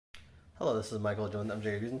Hello, this is Michael Jones,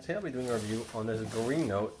 MJ Reviews, and today I'll be doing a review on this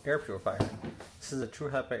Greenote air purifier. This is a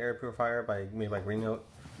true HEPA air purifier made by Greenote.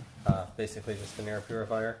 Basically just an air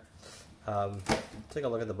purifier. Take a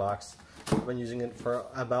look at the box. I've been using it for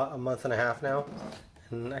about a month and a half now,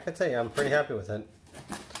 and I can tell you I'm pretty happy with it.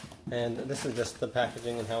 And this is just the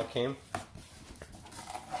packaging and how it came.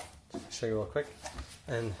 Just show you real quick.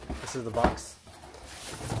 And this is the box.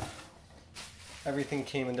 Everything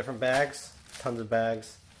came in different bags, tons of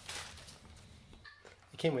bags.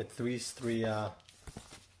 It came with three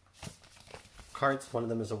cards. One of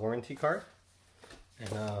them is a warranty card,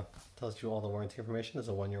 and tells you all the warranty information. There's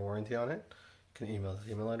a 1-year warranty on it. You can email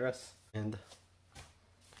the email address and a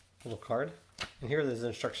little card. And here there's the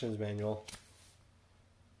instructions manual.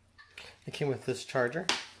 It came with this charger.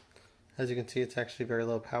 As you can see, it's actually very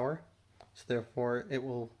low power, so therefore it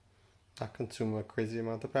will not consume a crazy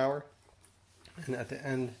amount of power. And at the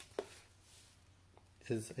end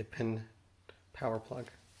is a pin power plug.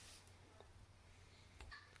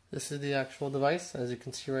 This is the actual device, as you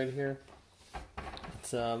can see right here.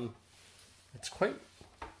 It's quite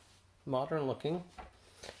modern looking,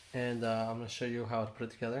 and I'm going to show you how to put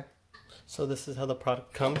it together. So this is how the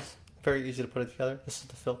product comes. Very easy to put it together. This is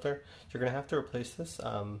the filter. You're going to have to replace this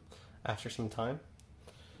after some time.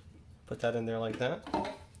 Put that in there like that.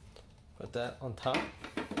 Put that on top.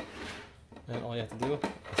 And all you have to do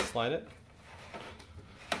is slide it,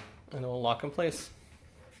 and it will lock in place.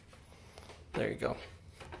 There you go.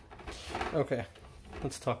 Okay,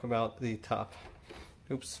 let's talk about the top.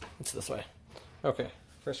 Oops, it's this way. Okay,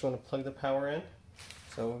 first we want to plug the power in.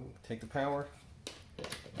 So take the power,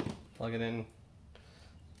 plug it in.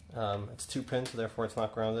 It's 2 pins, so therefore it's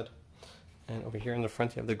not grounded. And over here in the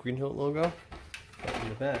front you have the Greenote logo. But in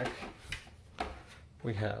the back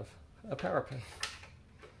we have a power pin.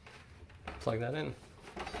 Plug that in,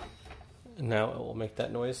 and now it will make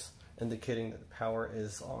that noise indicating that the power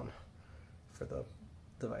is on for the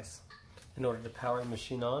device. In order to power the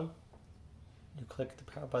machine on, you click the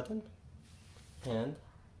power button and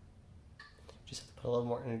you just have to put a little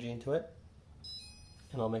more energy into it,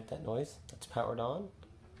 and it'll make that noise. That's powered on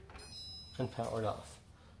and powered off.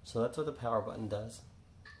 So that's what the power button does.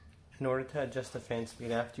 In order to adjust the fan speed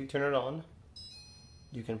after you turn it on,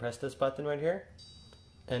 you can press this button right here,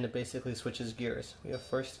 and it basically switches gears. We have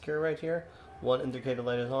first gear right here, 1 indicator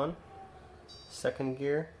light is on. Second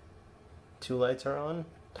gear, 2 lights are on.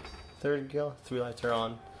 Third gear, 3 lights are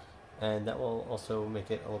on. And that will also make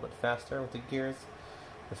it a little bit faster with the gears.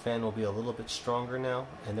 The fan will be a little bit stronger now,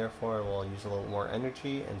 and therefore it will use a little more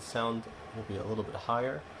energy, and sound will be a little bit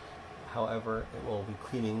higher. However, it will be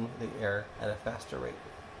cleaning the air at a faster rate.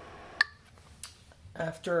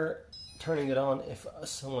 After turning it on, if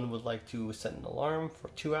someone would like to set an alarm for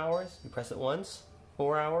 2 hours, you press it once.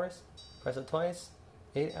 4 hours, press it twice.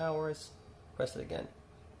 8 hours, press it again.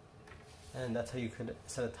 And that's how you could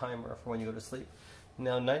set a timer for when you go to sleep.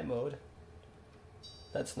 Now night mode,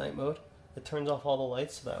 that's night mode. It turns off all the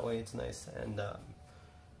lights, so that way it's nice and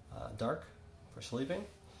dark for sleeping.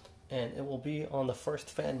 And it will be on the first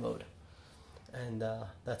fan mode. And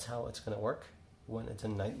that's how it's going to work when it's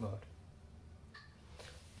in night mode.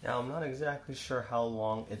 Now I'm not exactly sure how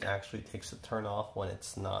long it actually takes to turn off when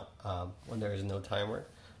it's not, when there is no timer,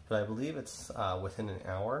 but I believe it's within an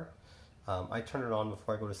hour. I turn it on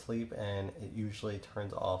before I go to sleep, and it usually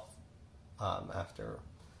turns off after,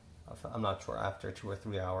 I'm not sure, after 2 or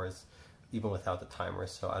 3 hours, even without the timer,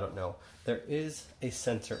 so I don't know. There is a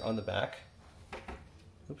sensor on the back.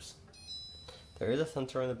 Oops. There is a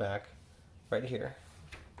sensor on the back, right here.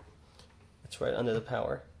 It's right under the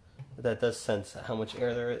power. That does sense how much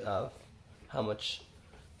air there is, how much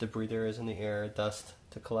debris there is in the air, dust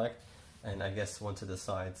to collect, and I guess once it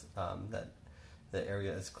decides that the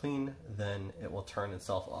area is clean, then it will turn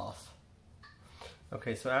itself off.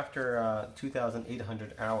 Okay, so after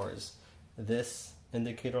 2,800 hours, this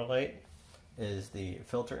indicator light is the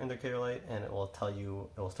filter indicator light, and it will tell you,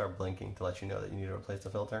 it will start blinking to let you know that you need to replace the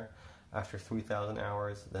filter. After 3,000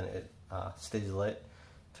 hours, then it stays lit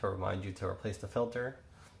to remind you to replace the filter.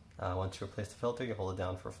 Once you replace the filter, you hold it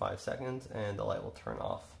down for 5 seconds and the light will turn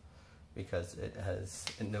off because it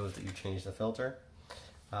knows that you changed the filter.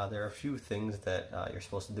 There are a few things that you're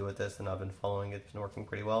supposed to do with this, and I've been following it. It's been working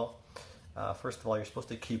pretty well. First of all, you're supposed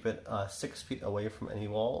to keep it 6 feet away from any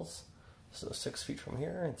walls. So 6 feet from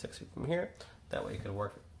here and 6 feet from here. That way you can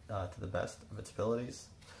work to the best of its abilities.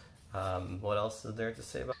 What else is there to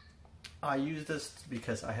say about it? I use this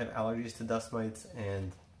because I have allergies to dust mites,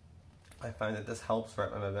 and I find that this helps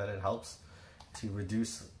right by my bed. It helps to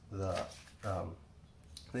reduce the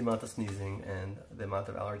amount of sneezing and the amount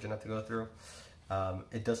of allergen I have to go through.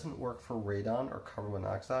 It doesn't work for radon or carbon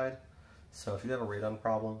monoxide, So if you have a radon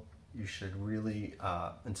problem, you should really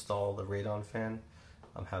install the radon fan,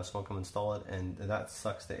 have someone come install it, and that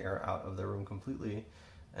sucks the air out of the room completely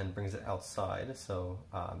and brings it outside. So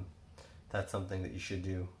that's something that you should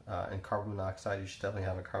do. And carbon monoxide, you should definitely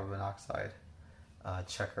have a carbon monoxide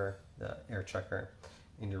checker, the air checker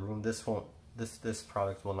in your room. This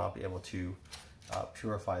product will not be able to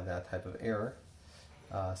purify that type of air.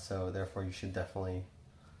 So therefore you should definitely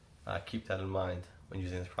keep that in mind when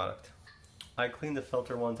using this product. I cleaned the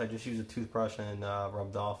filter once. I just used a toothbrush and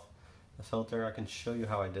rubbed off the filter. I can show you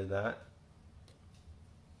how I did that.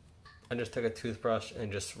 I just took a toothbrush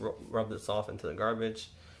and just rubbed this off into the garbage,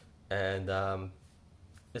 and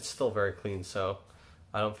it's still very clean, so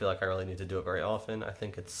I don't feel like I really need to do it very often. I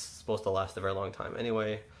think it's supposed to last a very long time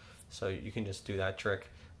anyway, so you can just do that trick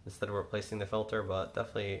instead of replacing the filter, but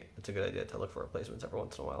definitely it's a good idea to look for replacements every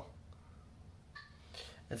once in a while.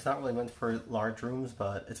 It's not really meant for large rooms,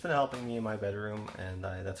 but it's been helping me in my bedroom, and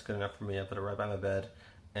that's good enough for me. I put it right by my bed,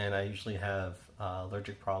 and I usually have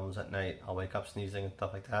allergic problems at night. I'll wake up sneezing and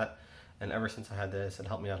stuff like that, and ever since I had this, it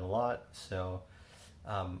helped me out a lot. So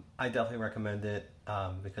I definitely recommend it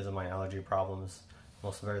because of my allergy problems. I'm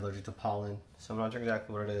also very allergic to pollen, so I'm not sure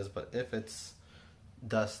exactly what it is, but if it's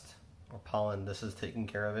dust or pollen, this is taking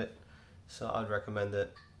care of it, so I'd recommend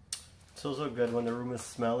it. It's also good when the room is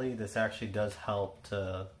smelly. This actually does help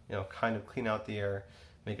to, kind of clean out the air,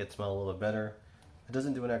 make it smell a little bit better. It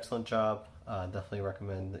doesn't do an excellent job. Definitely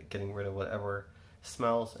recommend getting rid of whatever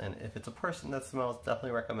smells, and if it's a person that smells,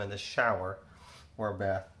 definitely recommend a shower or a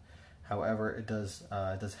bath. However, it does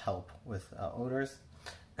help with odors,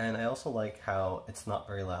 and I also like how it's not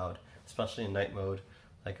very loud, especially in night mode.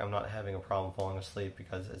 Like, I'm not having a problem falling asleep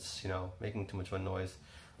because it's making too much of a noise.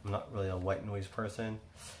 I'm not really a white noise person.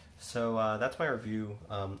 So that's my review.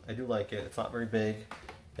 I do like it. It's not very big.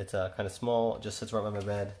 It's kind of small. It just sits right by my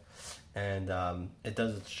bed, and it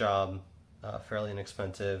does its job. Fairly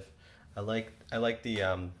inexpensive. I like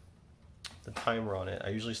the timer on it. I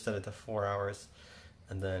usually set it to 4 hours,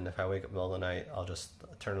 and then if I wake up in the middle of the night, I'll just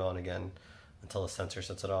turn it on again until the sensor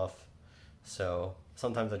sets it off. So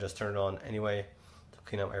sometimes I just turn it on anyway to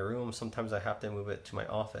clean out my room. Sometimes I have to move it to my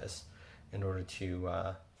office in order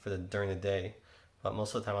to during the day. But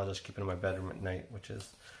most of the time I'll just keep it in my bedroom at night, which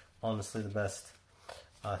is honestly the best.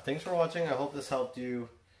 Thanks for watching. I hope this helped you.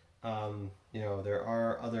 There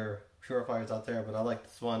are other purifiers out there, but I like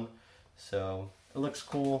this one. So it looks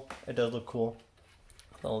cool. It does look cool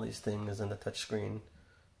with all these things and the touch screen,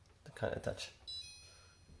 the kind of touch,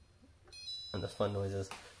 and the fun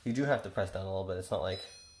noises. You do have to press down a little bit. It's not like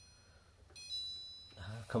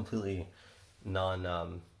completely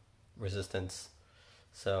non-resistance.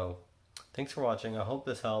 So thanks for watching. I hope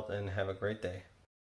this helped, and have a great day.